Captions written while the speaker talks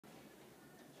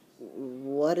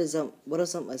What is up? What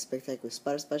is up, my spectacular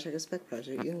Spec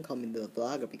project? You can call me the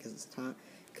vlogger because it's time.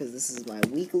 Because this is my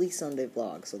weekly Sunday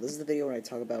vlog. So this is the video where I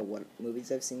talk about what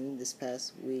movies I've seen this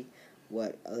past week,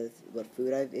 what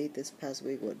food I've ate this past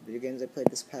week, what video games I played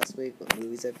this past week, what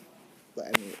movies what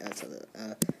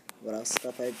else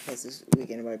stuff I played this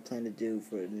week, and what I plan to do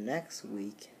for next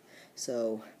week.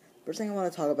 So first thing I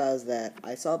want to talk about is that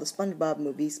I saw the Spongebob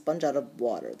movie, Sponge Out of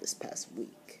Water, this past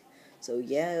week. So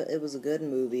yeah, it was a good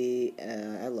movie.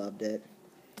 I loved it.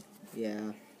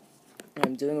 Yeah,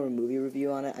 I'm doing a movie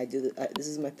review on it. This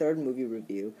is my third movie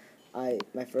review. My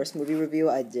first movie review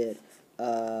I did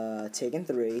Taken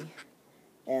 3,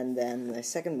 and then my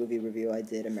second movie review I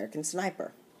did American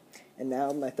Sniper. And now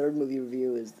my third movie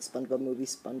review is the SpongeBob movie,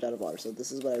 Sponge Out of Water. So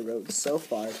this is what I wrote so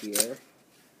far here.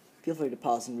 Feel free to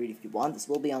pause and read if you want. This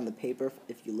will be on the paper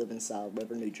if you live in South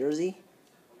River, New Jersey.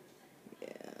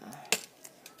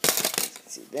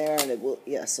 See there, and it will,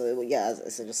 yeah, so it will, yeah,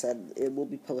 as I just said, it will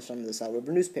be published on the South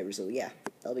River newspaper, so yeah,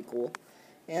 that'll be cool.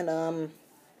 And,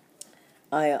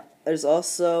 there's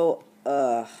also,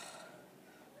 let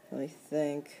me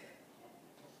think.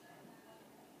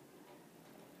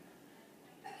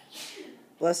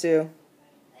 Bless you.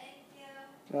 Thank you.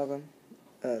 Welcome.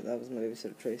 That was my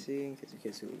babysitter, Tracy, in case you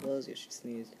can't see who it was. Yeah, she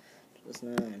sneezed just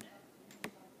 9.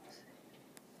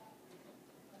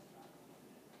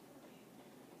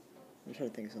 I'm trying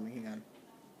to think of something, hang on.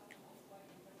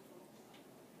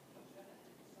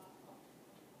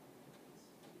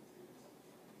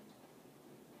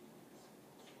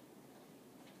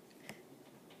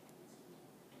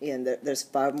 Yeah, and there's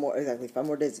 5 more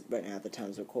days right now at the time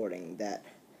of recording that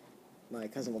my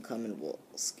cousin will come and will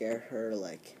scare her,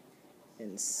 like,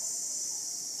 in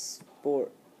 6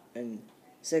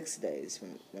 days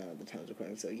from the time of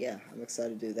recording. So yeah, I'm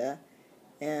excited to do that.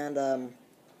 And,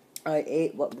 I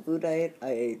ate, what food I ate?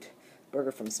 I ate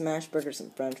burger from Smash Burger,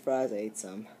 some french fries, I ate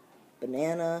some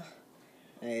banana,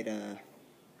 I ate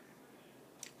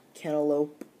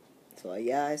cantaloupe. So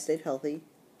yeah, I stayed healthy.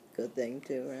 Good thing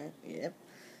too, right? Yep.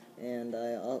 And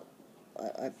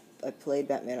I played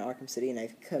Batman Arkham City, and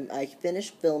I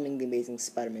finished filming the Amazing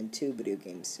Spider-Man 2 video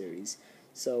game series.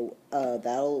 So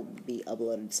that'll be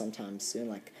uploaded sometime soon.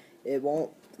 Like,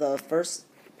 the first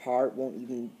part won't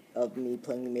even of me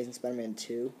playing the Amazing Spider-Man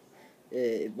 2.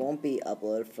 It won't be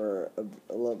uploaded for a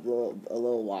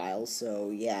little while. So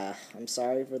yeah, I'm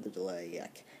sorry for the delay. Yeah,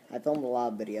 I filmed a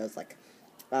lot of videos. Like,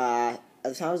 at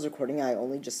the time I was recording, I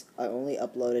only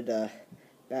uploaded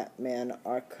Batman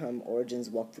Arkham Origins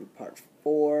walkthrough part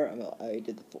 4. I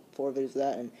did the 4 videos of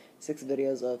that, and 6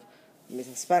 videos of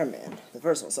Amazing Spider-Man, the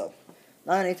first one. So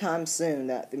not anytime soon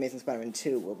that the Amazing Spider-Man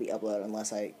 2 will be uploaded,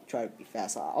 unless I try to be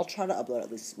fast. I'll try to upload at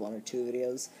least 1 or 2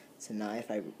 videos tonight if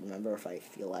I remember, if I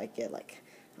feel like it. Like,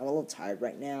 I'm a little tired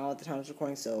right now at the time of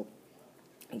recording, so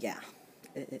yeah,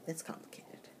 it's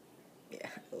complicated. Yeah,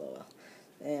 lol.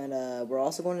 And we're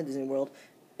also going to Disney World,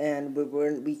 and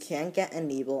we can't get an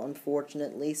Amiibo,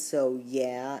 unfortunately. So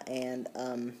yeah, and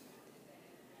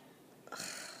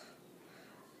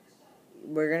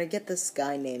we're gonna get this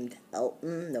guy named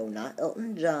Elton. No, not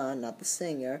Elton John, not the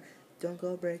singer. Don't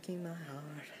go breaking my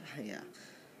heart. Yeah,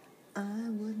 I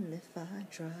wouldn't if I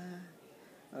tried.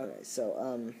 Okay,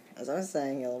 so as I was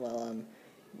saying,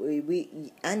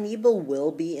 Amiibo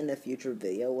will be in a future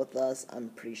video with us. I'm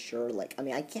pretty sure. Like, I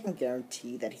mean, I can't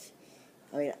guarantee that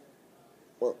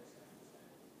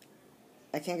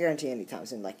I can't guarantee anytime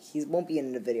soon. Like, he won't be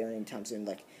in a video anytime soon.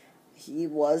 Like, he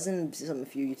was in a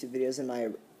few YouTube videos in my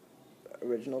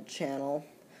original channel.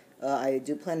 I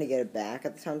do plan to get it back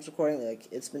at the time of recording. Like,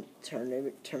 it's been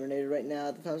terminated right now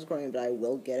at the time of recording, but I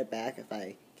will get it back if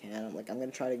I can. I'm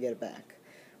gonna try to get it back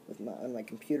when my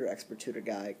computer expert tutor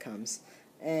guy comes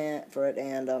and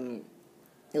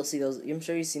you'll see those. I'm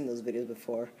sure you've seen those videos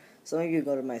before. Some of you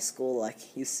go to my school,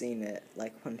 like, you've seen it.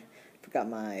 Like, when forgot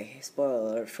my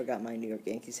New York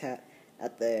Yankees hat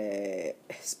at the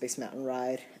Space Mountain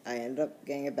ride. I ended up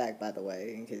getting it back, by the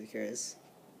way, in case you're curious.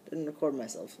 Didn't record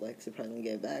myself, like, surprisingly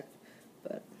get it back,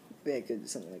 but maybe I could do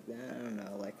something like that. I don't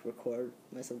know, like, record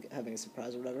myself having a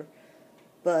surprise or whatever.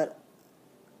 But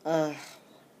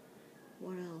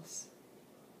what else?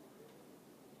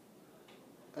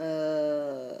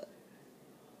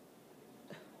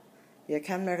 Yeah,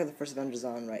 Captain America: The First Avenger is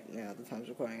on right now. The time's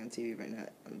recording on TV right now.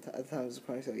 At the time's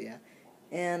recording, so yeah.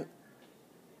 And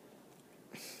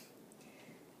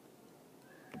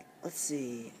let's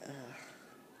see.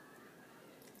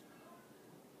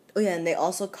 Oh yeah, and they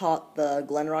also caught the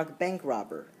Glen Rock bank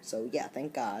robber. So yeah,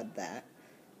 thank God that.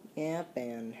 Yep,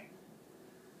 and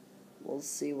we'll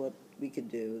see what we could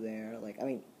do there. Like, I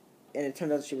mean, and it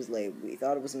turned out she was late. We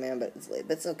thought it was a man, but it's late.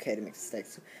 But it's okay to make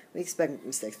mistakes. We expect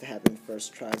mistakes to happen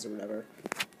first tries or whatever,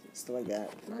 stuff like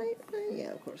that. Right?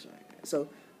 Yeah, of course. Right. So,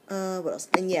 what else?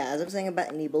 And yeah, as I was saying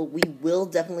about Enable, we will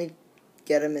definitely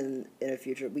get him in a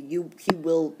future. He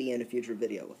will be in a future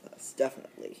video with us,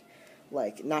 definitely.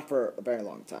 Like, not for a very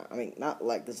long time. I mean, not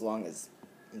like as long as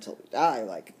until we die.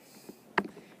 Like,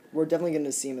 we're definitely going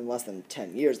to see him in less than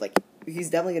 10 years. Like, he's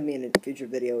definitely going to be in a future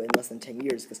video in less than 10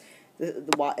 years. Because,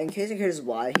 in case you're curious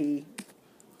why he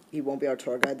won't be our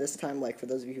tour guide this time, like, for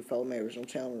those of you who follow my original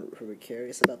channel who were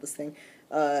curious about this thing,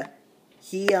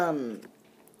 he,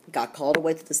 got called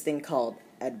away to this thing called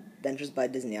Adventures by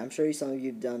Disney. I'm sure some of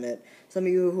you have done it. Some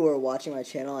of you who are watching my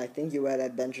channel, I think you were at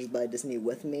Adventures by Disney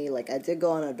with me. Like, I did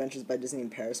go on Adventures by Disney in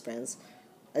Paris, France.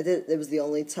 It was the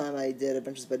only time I did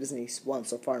Adventures by Disney once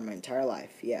so far in my entire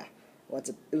life. Yeah.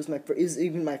 It was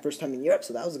even my first time in Europe,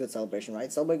 so that was a good celebration,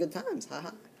 right? Celebrate good times.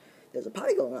 Haha. There's a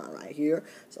party going on right here.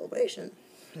 Celebration.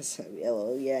 So,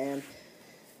 yeah, and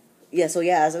yeah, so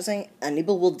yeah, as I was saying,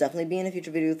 Anibal will definitely be in a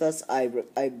future video with us. I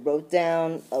wrote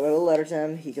a letter to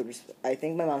him. He could, I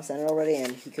think my mom sent it already,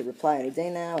 and he could reply any day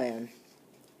now, and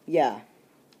yeah.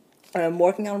 And I'm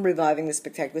working on reviving the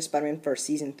Spectacular Spider-Man for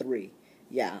Season 3.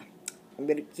 Yeah. I'm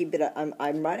gonna keep it,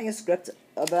 I'm writing a script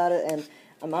about it, and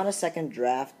I'm on a second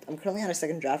draft. I'm currently on a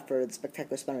second draft for the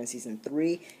Spectacular Spider-Man Season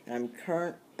 3, and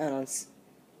on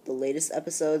the latest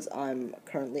episodes, I'm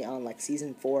currently on, like,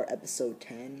 Season 4, Episode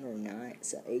 10 or 9,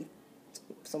 8,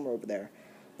 somewhere over there.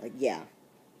 Like, yeah.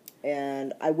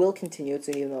 And I will continue it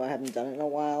soon, even though I haven't done it in a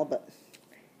while, but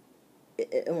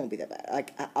it won't be that bad.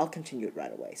 Like, I'll continue it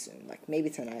right away soon. Like, maybe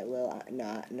tonight. Well,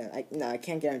 no, I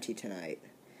can't guarantee tonight.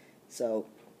 So,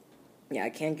 yeah,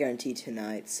 I can't guarantee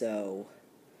tonight, so,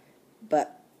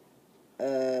 but,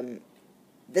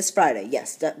 this Friday,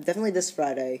 yes, definitely this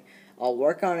Friday, I'll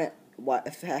work on it, 1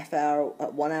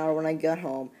 hour when I get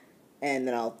home, and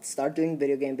then I'll start doing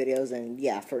video game videos, and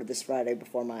yeah, for this Friday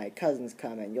before my cousins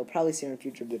come, and you'll probably see her in a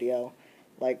future video.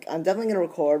 Like, I'm definitely going to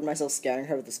record myself scaring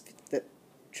her with the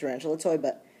tarantula toy,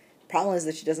 but the problem is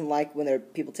that she doesn't like when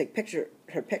people take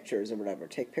her pictures or whatever,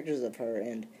 take pictures of her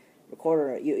and record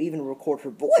her, you even record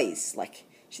her voice. Like,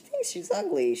 she thinks she's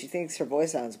ugly, she thinks her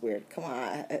voice sounds weird. Come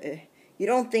on, you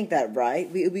don't think that, right?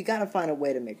 We gotta find a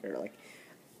way to make her, like,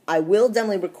 I will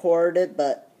definitely record it,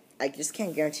 but I just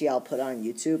can't guarantee I'll put it on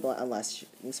YouTube unless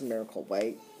in some miracle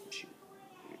way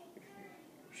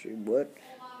she would.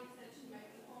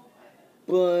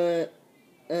 But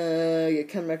yeah,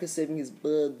 Ken America saving his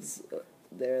buds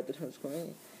there at the Times Square,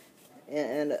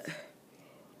 and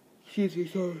excuse me,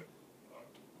 sorry.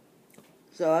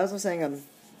 So as I was saying,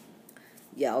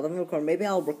 yeah, I'll definitely record. Maybe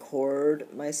I'll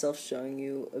record myself showing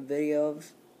you a video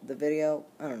of the video.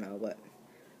 I don't know, but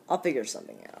I'll figure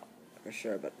something out for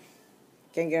sure. But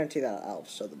can't guarantee that I'll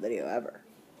show the video ever.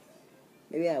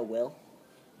 Maybe I will.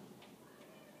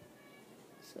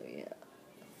 So yeah,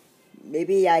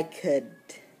 maybe I could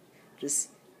just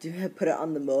put it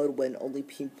on the mode when only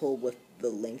people with the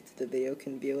link to the video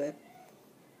can view it.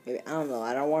 Maybe, I don't know.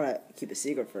 I don't want to keep a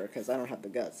secret for her because I don't have the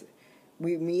guts.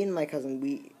 Me and my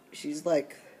cousin, she's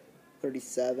like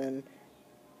 37,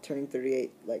 turning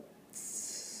 38 like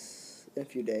in a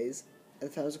few days. At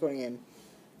the time I was recording in.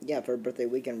 Yeah, for her birthday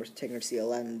weekend, we're taking her to see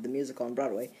Aladdin, the musical on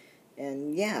Broadway.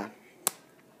 And yeah.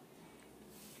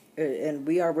 And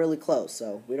we are really close,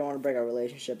 so we don't want to break our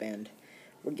relationship. And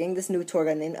we're getting this new tour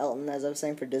guide named Elton, as I was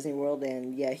saying, for Disney World.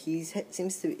 And yeah,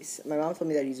 my mom told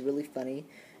me that he's really funny.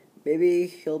 Maybe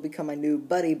he'll become my new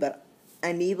buddy, but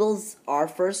Aniebal's our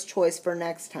first choice for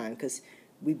next time, because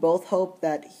we both hope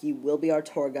that he will be our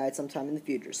tour guide sometime in the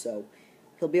future. So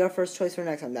he'll be our first choice for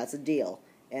next time. That's a deal.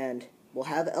 And we'll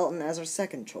have Elton as our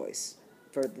second choice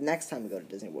for the next time we go to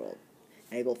Disney World.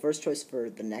 Enable first choice for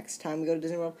the next time we go to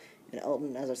Disney World, and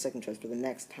Elton as our second choice for the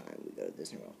next time we go to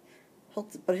Disney World.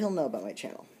 But he'll know about my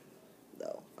channel,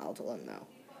 though. I'll tell him now.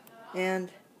 And,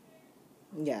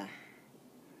 yeah.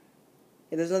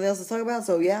 There's nothing else to talk about,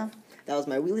 so yeah. That was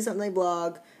my Weekly Sunday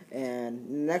vlog, and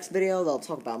in the next video, I'll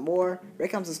talk about more.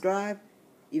 Rate, comment, subscribe,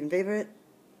 even favorite,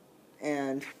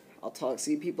 and I'll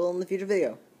see people in the future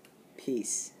video.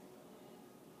 Peace.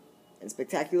 And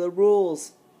spectacular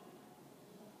rules.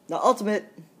 Not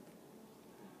ultimate.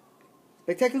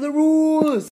 Spectacular rules!